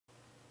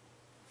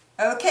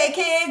Okay,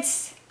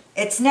 kids,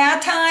 it's now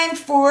time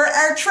for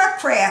our truck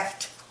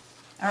craft.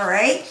 All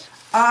right,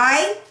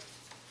 I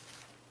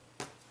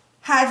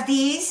have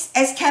these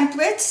as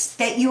templates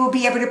that you will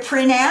be able to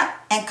print out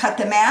and cut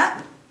them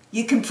out.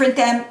 You can print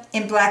them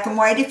in black and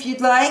white if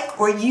you'd like,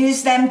 or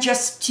use them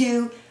just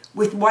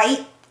with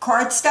white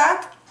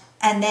cardstock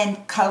and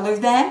then color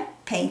them,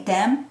 paint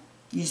them,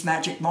 use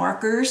magic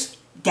markers,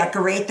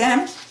 decorate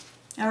them.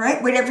 All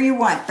right, whatever you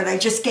want, but I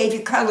just gave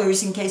you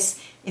colors in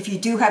case if you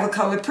do have a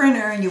color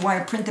printer and you want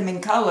to print them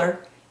in color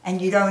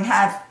and you don't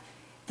have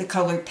the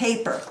colored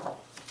paper.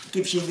 It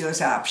gives you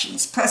those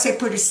options. Plus I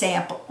put a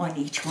sample on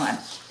each one.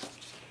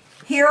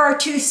 Here are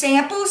two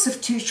samples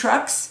of two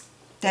trucks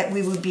that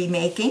we will be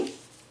making.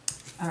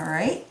 All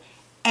right,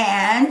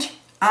 and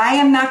I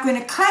am not going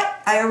to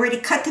cut. I already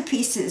cut the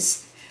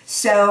pieces,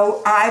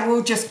 so I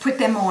will just put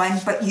them on,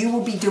 but you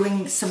will be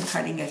doing some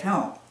cutting at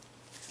home.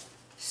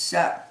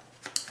 So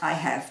I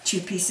have two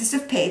pieces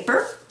of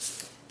paper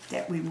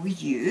that we will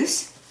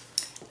use,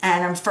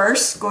 and I'm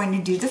first going to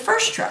do the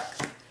first truck.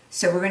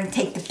 So we're going to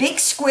take the big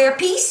square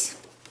piece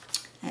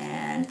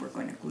and we're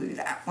going to glue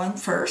that one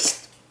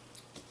first.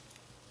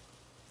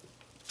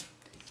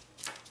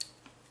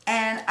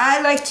 And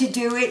I like to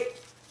do it,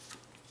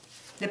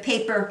 the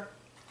paper,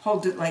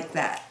 hold it like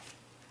that.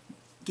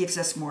 Gives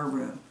us more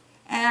room.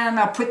 And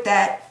I'll put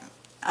that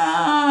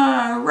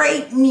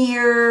right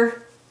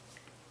near,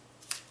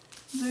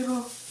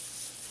 little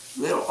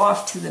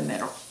off to the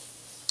middle.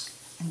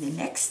 And the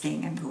next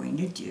thing I'm going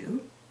to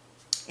do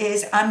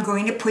is I'm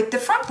going to put the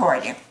front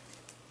part in.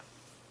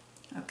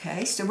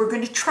 Okay, so we're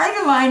going to try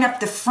to line up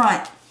the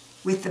front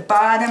with the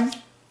bottom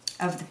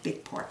of the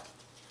big part.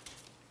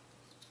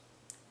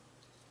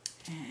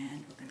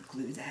 And we're going to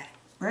glue that,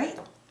 right?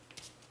 Put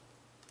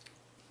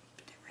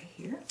that right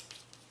here.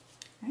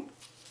 Right?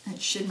 And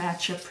it should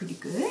match up pretty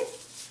good.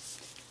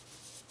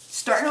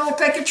 Starting to look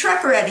like a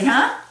truck already,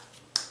 huh?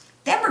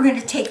 Then we're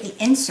going to take the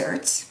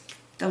inserts,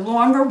 the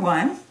longer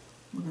one.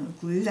 We're going to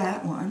glue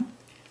that one.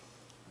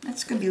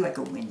 That's going to be like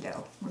a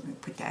window. We're going to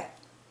put that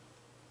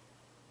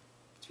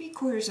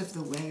 3/4 of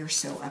the way or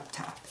so up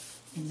top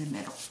in the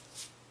middle.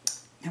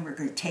 And we're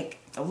going to take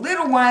the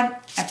little one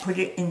and put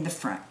it in the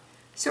front.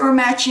 So we're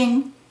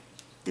matching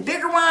the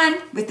bigger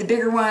one with the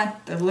bigger one,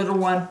 the little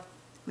one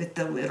with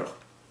the little.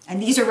 And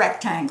these are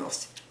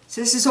rectangles. So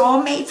this is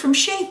all made from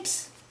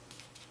shapes.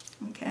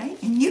 Okay?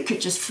 And you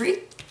could just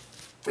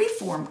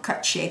freeform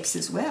cut shapes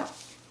as well.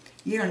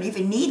 You don't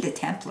even need the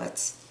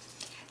templates.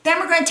 Then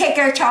we're going to take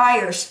our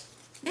tires.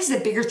 This is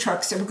a bigger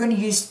truck, so we're going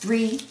to use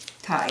 3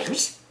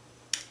 tires.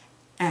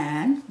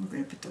 And we're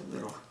going to put the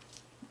little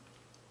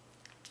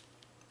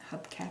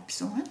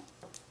hubcaps on.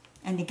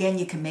 And again,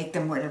 you can make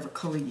them whatever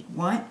color you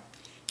want.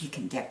 You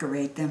can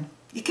decorate them.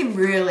 You can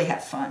really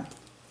have fun.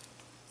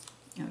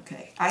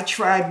 Okay, I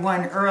tried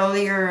one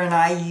earlier and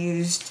I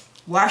used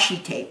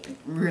washi tape. It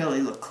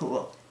really looked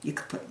cool. You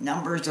could put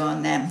numbers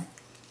on them.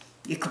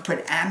 You could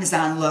put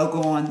Amazon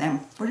logo on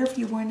them. Whatever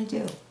you want to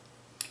do.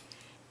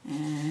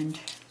 And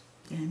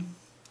then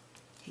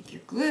take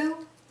your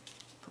glue,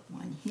 put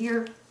one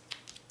here,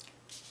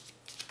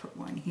 put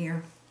one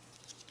here.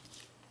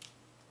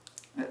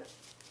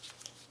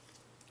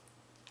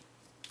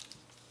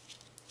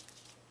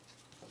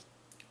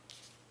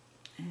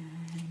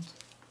 And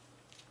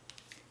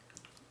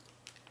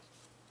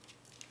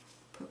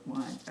put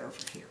one over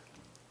here.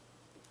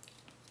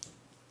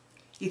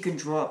 You can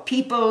draw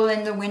people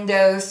in the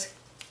windows,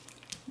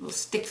 little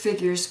stick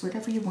figures,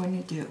 whatever you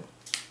want to do.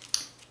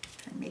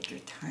 Try to make your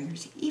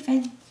tires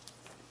even.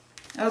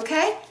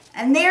 Okay,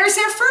 and there's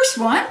our first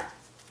one.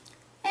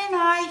 And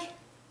I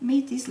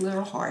made these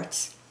little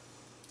hearts.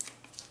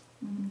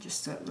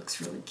 Just so it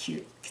looks really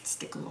cute. You could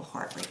stick a little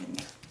heart right in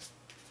there.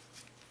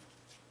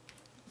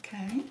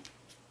 Okay.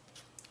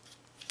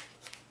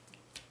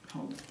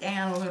 Hold it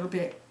down a little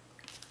bit.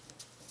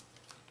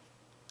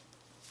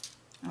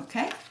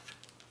 Okay.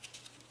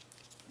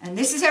 And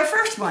this is our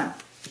first one.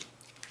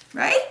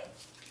 Right?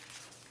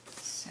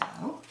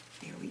 So,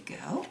 there we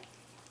go.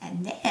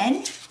 And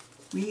then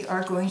we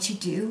are going to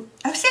do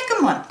our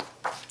second one.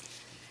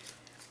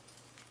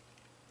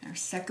 Our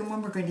second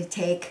one, we're going to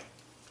take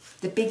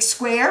the big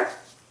square.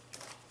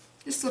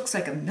 This looks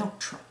like a milk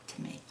truck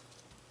to me.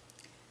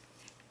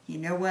 You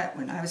know what?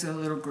 When I was a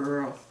little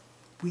girl,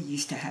 we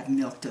used to have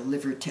milk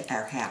delivered to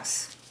our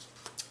house.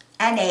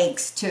 And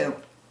eggs, too.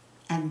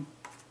 And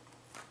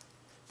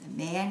the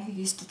man who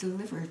used to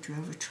deliver it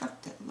drove a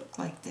truck that looked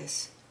like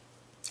this.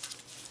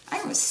 I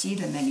don't see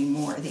them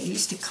anymore. They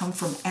used to come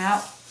from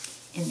out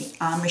in the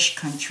Amish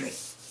country.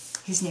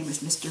 His name was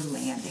Mr.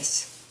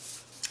 Landis.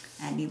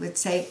 And he would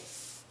say,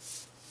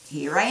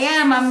 "Here I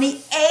am, I'm the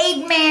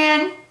egg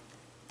man."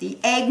 The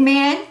egg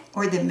man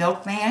or the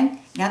milkman.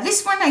 Now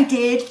this one I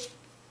did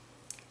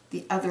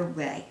the other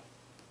way.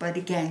 But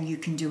again, you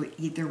can do it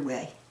either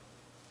way.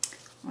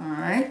 All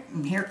right,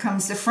 and here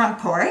comes the front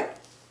part.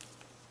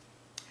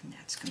 And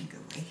that's going to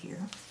go right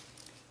here.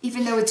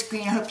 Even though it's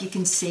green, I hope you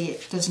can see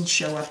it. It doesn't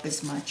show up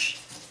as much.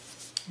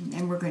 And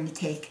then we're going to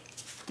take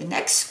the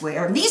next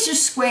square. And these are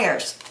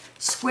squares.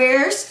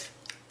 Squares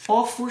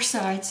all four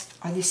sides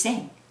are the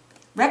same.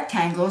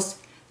 Rectangles,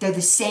 they're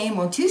the same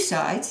on two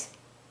sides,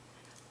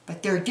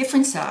 but they're a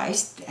different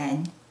size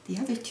than the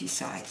other two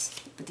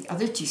sides. But the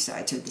other two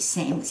sides are the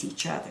same as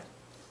each other.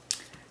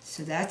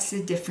 So that's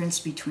the difference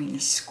between a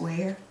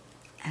square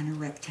and a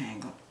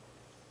rectangle.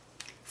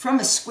 From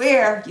a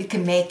square, you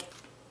can make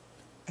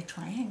a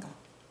triangle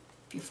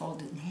if you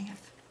fold it in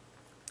half.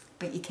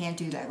 But you can't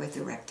do that with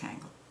a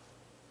rectangle.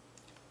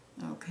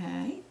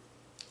 Okay,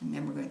 and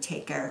then we're going to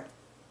take our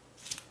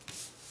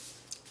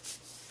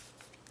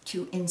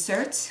two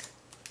inserts,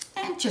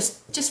 and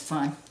just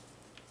fun.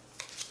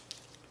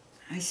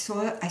 I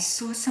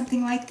saw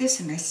something like this,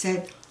 and I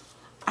said,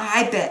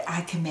 I bet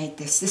I can make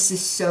this. This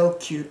is so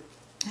cute.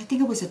 I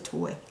think it was a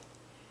toy.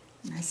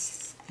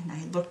 And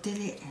I looked at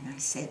it, and I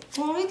said,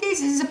 well,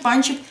 this is a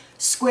bunch of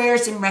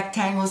squares and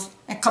rectangles,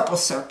 and a couple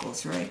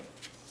circles, right?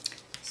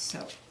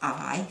 So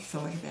I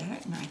thought about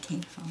it, and I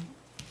came home.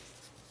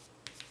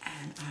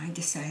 And I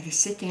decided to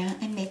sit down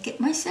and make it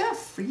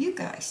myself for you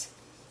guys.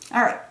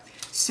 All right,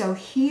 so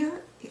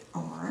here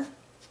are,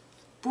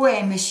 boy,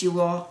 I miss you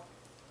all.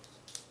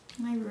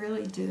 I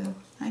really do.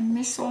 I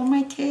miss all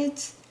my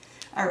kids.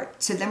 All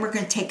right, so then we're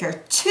going to take our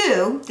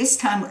two. This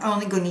time we're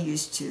only going to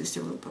use two,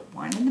 so we'll put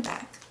one in the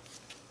back,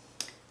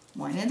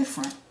 one in the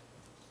front.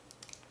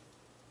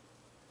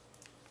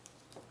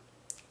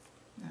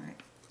 All right,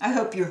 I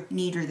hope you're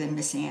neater than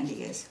Miss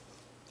Andie is.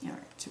 All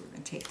right, so we're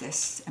going to take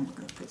this and we're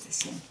going to put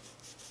this in.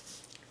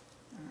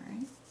 All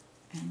right,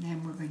 and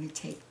then we're going to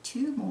take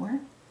two more.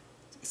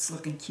 It's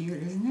looking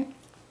cute, isn't it?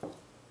 We'll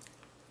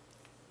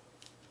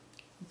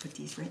put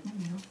these right in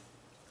the middle.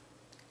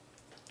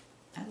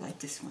 I like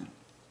this one.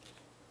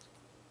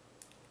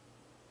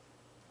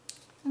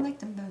 I like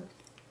them both.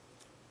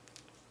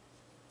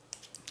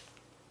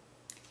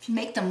 If you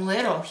make them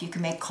little, you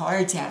can make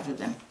cards out of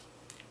them.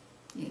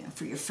 You know,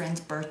 for your friends'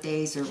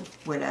 birthdays or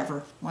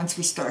whatever. Once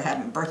we start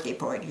having birthday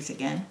parties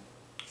again.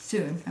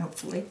 Soon,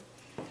 hopefully.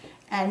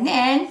 And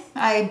then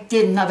I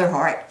did another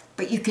heart,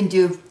 but you can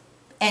do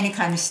any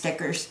kind of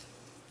stickers.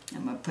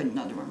 I'm going to put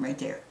another one right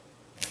there.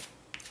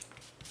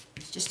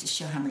 It's just to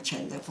show how much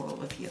I love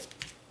all of you.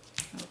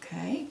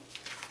 Okay.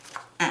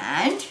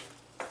 And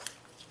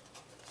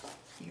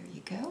there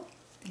you go.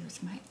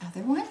 There's my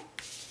other one.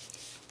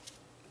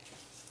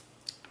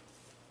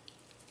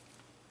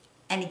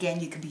 And again,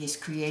 you can be as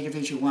creative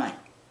as you want.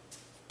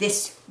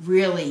 This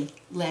really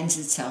lends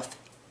itself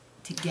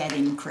to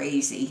getting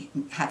crazy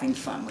and having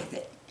fun with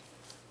it.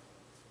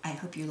 I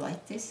hope you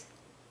like this.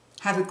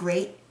 Have a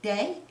great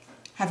day.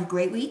 Have a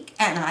great week.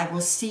 And I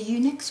will see you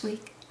next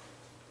week.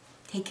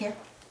 Take care.